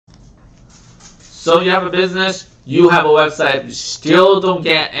So you have a business, you have a website, you still don't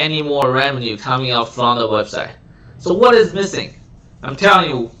get any more revenue coming out from the website. So what is missing? I'm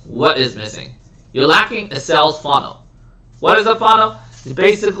telling you what is missing. You're lacking a sales funnel. What is a funnel? It's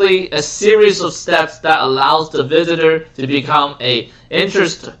basically a series of steps that allows the visitor to become an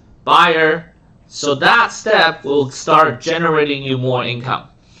interest buyer. So that step will start generating you more income.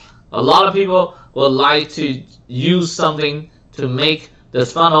 A lot of people would like to use something to make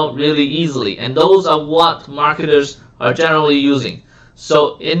this funnel really easily, and those are what marketers are generally using.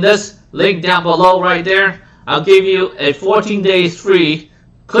 So in this link down below right there, I'll give you a 14 days free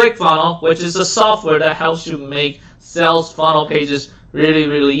ClickFunnels, which is a software that helps you make sales funnel pages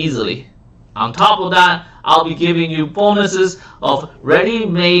really easily. On top of that, I'll be giving you bonuses of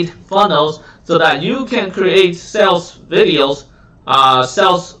ready-made funnels so that you can create sales videos,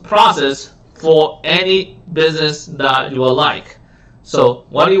 sales process for any business that you will like. So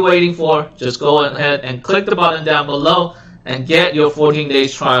what are you waiting for? Just go ahead and click the button down below and get your 14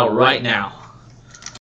 days trial right now.